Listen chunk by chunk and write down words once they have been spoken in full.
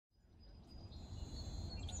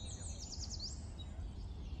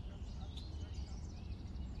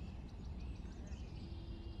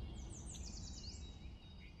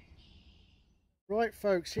Right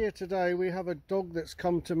folks, here today we have a dog that's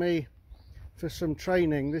come to me for some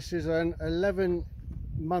training. This is an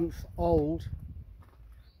 11-month-old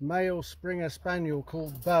male Springer Spaniel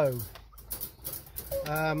called Bo.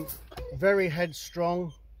 Very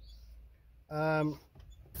headstrong,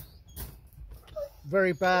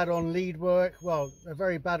 very bad on lead work. Well, they're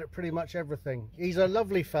very bad at pretty much everything. He's a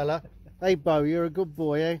lovely fella. Hey Bo, you're a good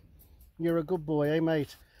boy, eh? You're a good boy, eh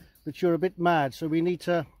mate? But you're a bit mad, so we need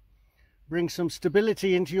to bring some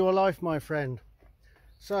stability into your life, my friend.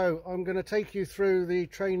 So I'm going to take you through the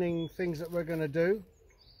training things that we're going to do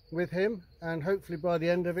with him, and hopefully by the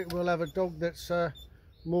end of it we'll have a dog that's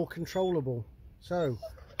more controllable. So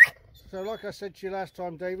like I said to you last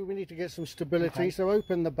time, David, we need to get some stability. Okay. So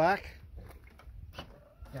open the back.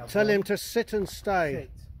 Now, tell him to sit and stay.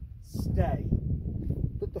 Sit. Stay.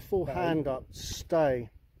 Put the full hand up. Stay.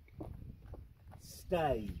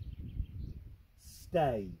 Stay.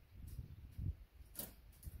 Stay.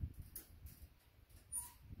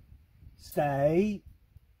 Stay.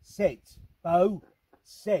 Sit. Bo.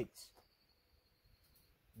 Sit.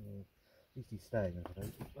 At least he's staying, I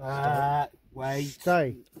think. Wait.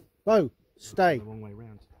 Stay. Bo. Stay. The wrong way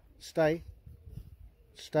round. Stay.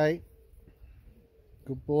 Stay.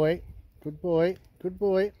 Good boy. Good boy. Good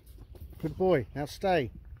boy. Good boy. Now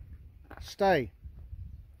stay. Stay.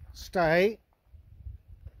 Stay.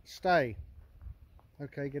 Stay.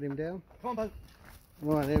 Okay, get him down. Come on, Bo.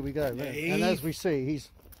 Right, there we go. And as we see, he's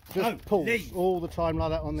just pulls all the time like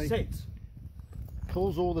that on the... Sit.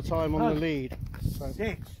 Pulls all the time on the lead. So.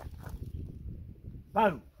 Sit.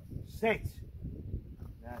 Bo. Sit.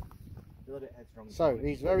 No. A little bit headstrong. So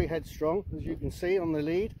he's very headstrong, as you can see, on the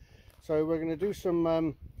lead. So we're going to do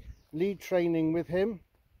some lead training with him.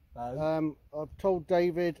 I've told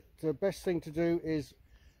David the best thing to do is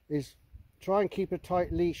try and keep a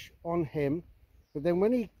tight leash on him, but then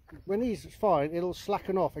when he's fine, it'll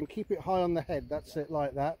slacken off, and keep it high on the head. That's it,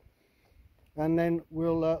 like that, and then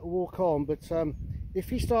we'll walk on. But if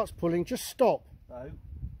he starts pulling, just stop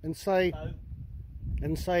and say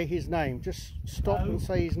his name. Just stop and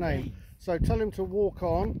say his name. So tell him to walk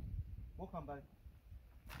on. Walk on, Bo.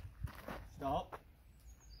 Stop.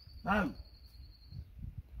 Bo.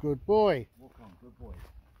 Good boy. Walk on, good boy.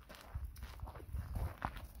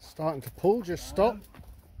 Starting to pull, just stop.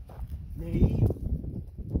 Leave.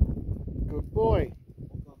 Good boy.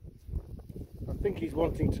 I think he's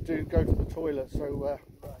wanting to go to the toilet, so right,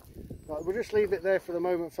 we'll just leave it there for the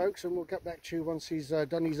moment, folks, and we'll get back to you once he's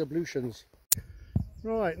done his ablutions.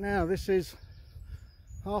 Right, now this is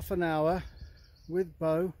half an hour with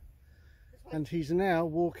Bo, and he's now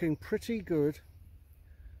walking pretty good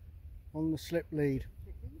on the slip lead.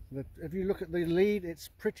 If you look at the lead, it's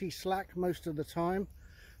pretty slack most of the time.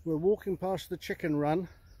 We're walking past the chicken run,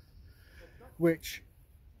 which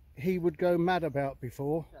he would go mad about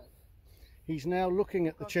before. He's now looking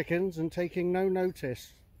at the chickens and taking no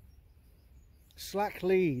notice. Slack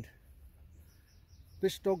lead.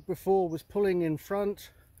 This dog before was pulling in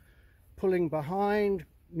front, pulling behind,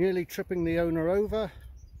 nearly tripping the owner over.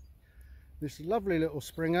 This lovely little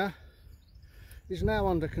Springer is now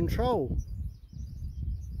under control.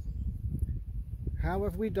 How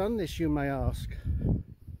have we done this, you may ask?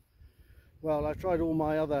 Well, I've tried all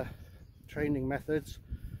my other training methods.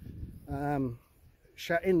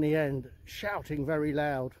 In the end, shouting very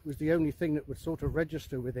loud was the only thing that would sort of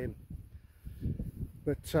register with him.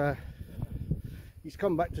 But he's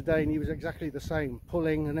come back today and he was exactly the same,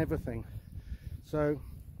 pulling and everything. So,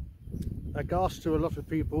 aghast to a lot of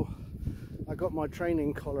people, I got my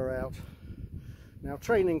training collar out. Now,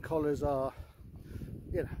 training collars are,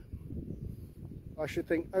 you know, I should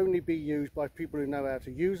think only be used by people who know how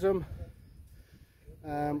to use them.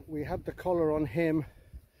 We had the collar on him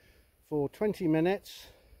for 20 minutes,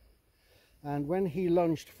 and when he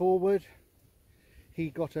lunged forward, he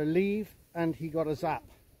got a leave and he got a zap.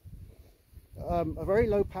 A very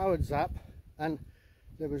low powered zap, and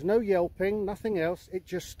there was no yelping, nothing else. It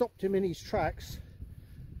just stopped him in his tracks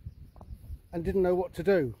and didn't know what to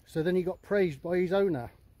do. So then he got praised by his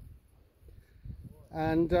owner,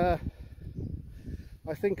 and I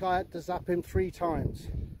think I had to zap him 3 times,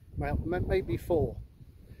 well, maybe 4.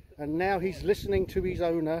 And now he's listening to his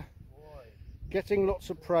owner, getting lots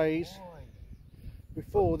of praise.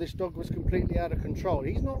 Before, this dog was completely out of control.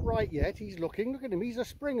 He's not right yet. He's looking. Look at him. He's a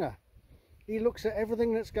Springer. He looks at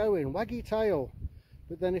everything that's going. Waggy tail.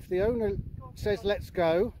 But then if the owner says, let's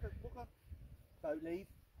go. Bo, leave.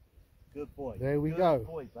 Good boy. There we go. Good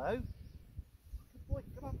boy, Bo. Good boy.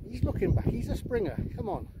 Come on. He's looking back. He's a Springer. Come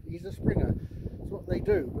on. He's a Springer. That's what they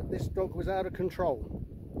do. But this dog was out of control.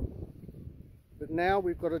 But now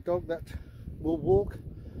we've got a dog that will walk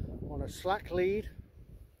on a slack lead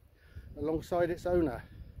alongside its owner.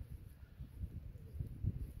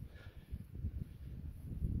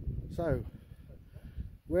 So,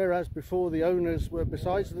 whereas before the owners were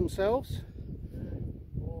beside themselves,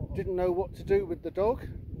 didn't know what to do with the dog,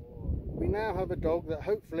 we now have a dog that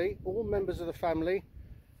hopefully all members of the family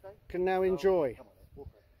can now enjoy.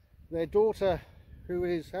 Their daughter, who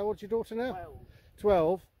is, how old's your daughter now?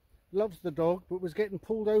 12, loves the dog but was getting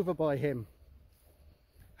pulled over by him.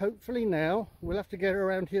 Hopefully now, we'll have to get her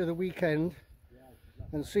around here the weekend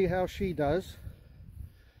and see how she does.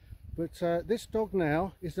 But this dog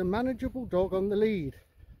now is a manageable dog on the lead.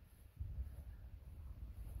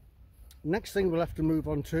 Next thing we'll have to move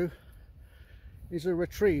on to is a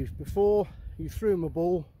retrieve. Before you threw him a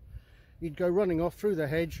ball, he'd go running off through the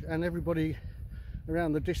hedge and everybody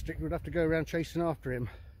around the district would have to go around chasing after him.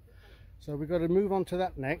 So we've got to move on to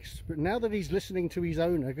that next. But now that he's listening to his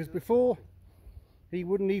owner, because before he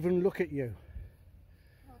wouldn't even look at you.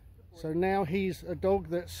 So now he's a dog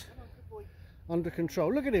that's under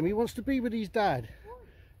control. Look at him, he wants to be with his dad.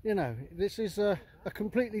 You know, this is a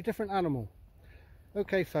completely different animal.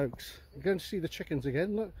 Okay folks, we're going to see the chickens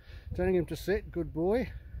again. Look, telling him to sit, good boy.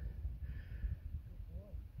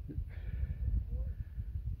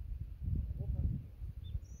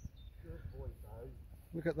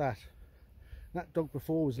 Look at that. That dog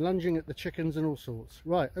before was lunging at the chickens and all sorts.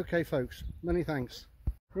 Right, okay folks, many thanks.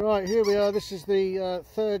 Right, here we are. This is the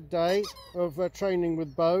third day of training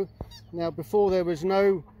with Bo. Now before there was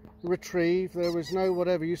no retrieve, there was no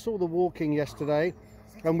whatever. You saw the walking yesterday,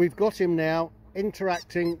 and we've got him now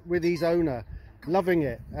interacting with his owner, loving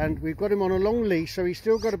it. And we've got him on a long leash, so he's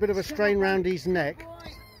still got a bit of a strain around his neck,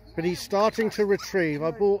 but he's starting to retrieve.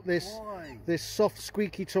 I bought this soft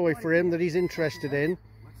squeaky toy for him that he's interested in.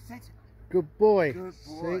 Good boy.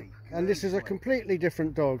 See? And this is a completely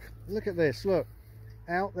different dog. Look at this, look.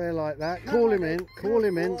 Out there like that. Call him in, call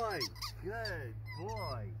him in. Good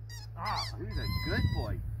boy. Ah, who's a good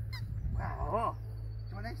boy? Wow.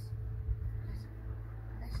 Do you want this?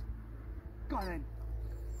 Go on then.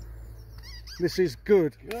 This is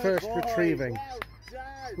good first boy. retrieving. Well done.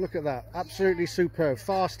 Look at that, absolutely superb.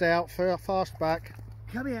 Fast out, fast back.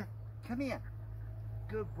 Come here, come here.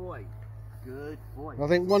 Good boy. Good boy. I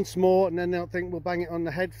think once more, and then they'll think we'll bang it on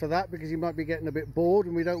the head for that, because he might be getting a bit bored,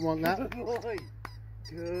 and we don't want that. Good boy.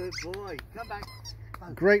 Good boy. Come back.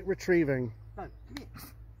 Bo. Great retrieving. Bo, come here.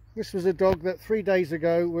 This was a dog that 3 days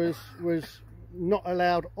ago was not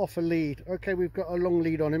allowed off a lead. Okay, we've got a long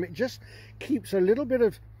lead on him. It just keeps a little bit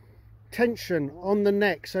of tension on the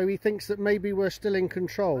neck, so he thinks that maybe we're still in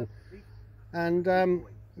control. And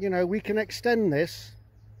you know, we can extend this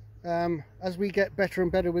as we get better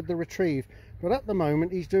and better with the retrieve. But at the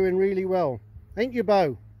moment, he's doing really well. Ain't you,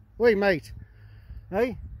 Bo? Oi, mate.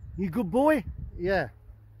 Hey, you good boy? Yeah.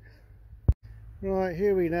 Right,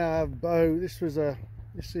 here we now have Bo. This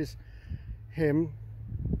is him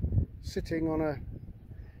sitting on a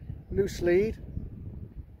loose lead,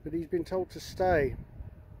 but he's been told to stay.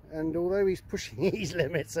 And although he's pushing his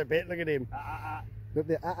limits a bit, look at him. But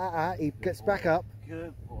he gets back up.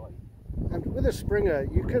 Good boy. And with a Springer,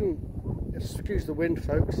 you can, excuse the wind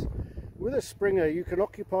folks, with a Springer you can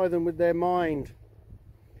occupy them with their mind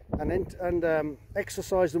and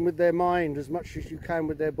exercise them with their mind as much as you can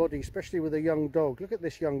with their body, especially with a young dog. Look at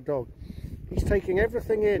this young dog. He's taking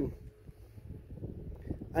everything in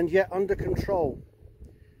and yet under control.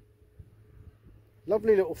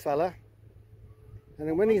 Lovely little fella. And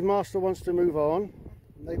then when his master wants to move on,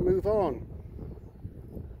 they move on.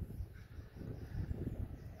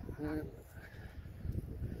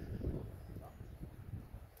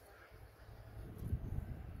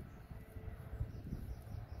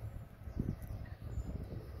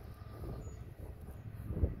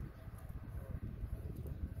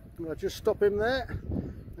 I'll just stop him there.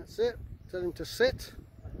 That's it. Tell him to sit.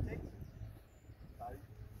 Bo,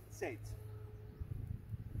 sit.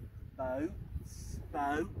 Bo,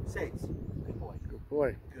 Bo, sit. Good boy. Good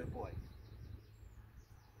boy. Good boy.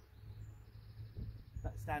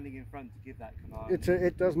 That's standing in front to give that command.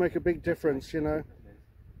 It does make a big difference, you know.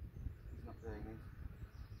 He's not doing it.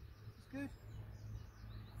 It's good.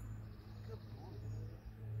 Good boy.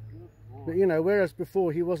 Good boy. But you know, whereas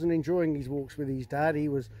before he wasn't enjoying his walks with his dad, he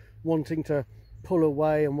was wanting to pull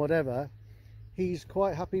away and whatever, he's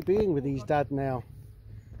quite happy being with his dad now.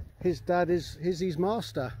 His dad is his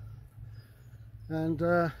master. And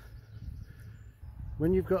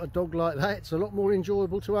when you've got a dog like that, it's a lot more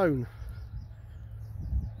enjoyable to own.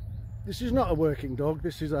 This is not a working dog,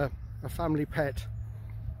 this is a family pet.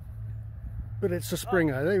 But it's a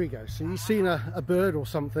Springer, there we go. So he's seen a bird or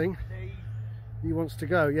something. He wants to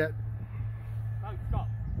go, yeah. No, stop.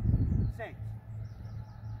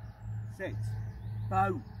 Sit.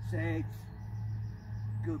 Bo, sit.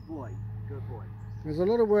 Good boy. Good boy. There's a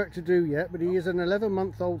lot of work to do yet, but he is an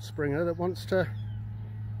 11-month-old Springer that wants to,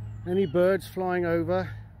 any birds flying over,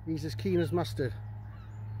 he's as keen as mustard.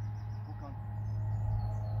 Walk on.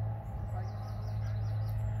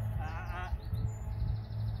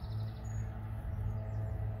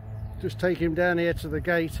 Just take him down here to the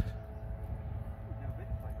gate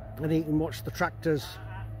and he can watch the tractors.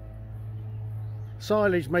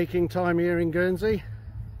 Silage making time here in Guernsey.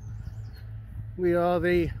 We are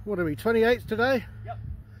the, what are we, 28th today? Yep.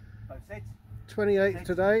 Bo, sit. 28th Sit.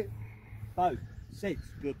 today. Bo, sit.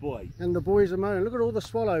 Good boy. And the boys are mowing. Look at all the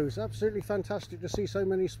swallows. Absolutely fantastic to see so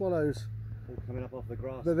many swallows. All coming up off the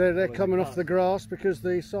grass. But they're coming off the grass because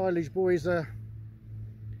the silage boys are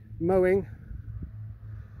mowing.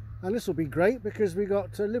 And this will be great because we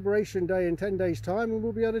got Liberation Day in 10 days time and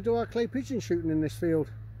we'll be able to do our clay pigeon shooting in this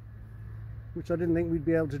field, which I didn't think we'd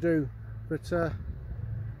be able to do, but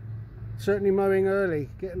certainly mowing early,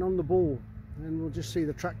 getting on the ball, and we'll just see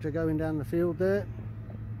the tractor going down the field there.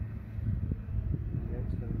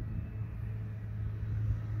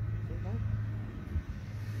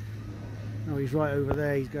 Oh, he's right over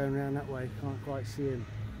there, he's going around that way, can't quite see him.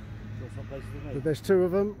 But there's two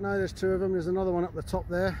of them. No, there's two of them. There's another one up the top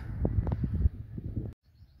there.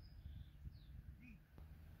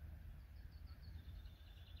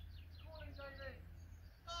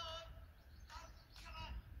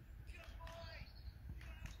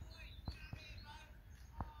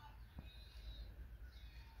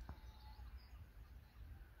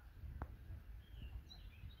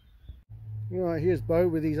 Right, here's Bo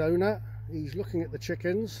with his owner. He's looking at the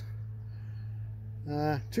chickens.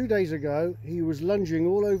 2 days ago he was lunging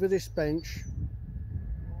all over this bench,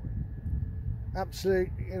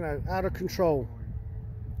 absolutely, you know, out of control,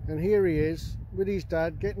 and here he is with his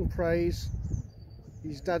dad getting praise.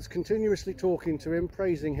 His dad's continuously talking to him,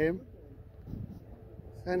 praising him,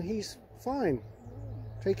 and he's fine,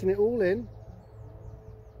 taking it all in.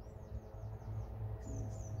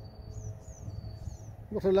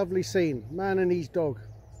 What a lovely scene, man and his dog.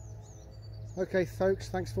 Okay folks,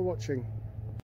 thanks for watching.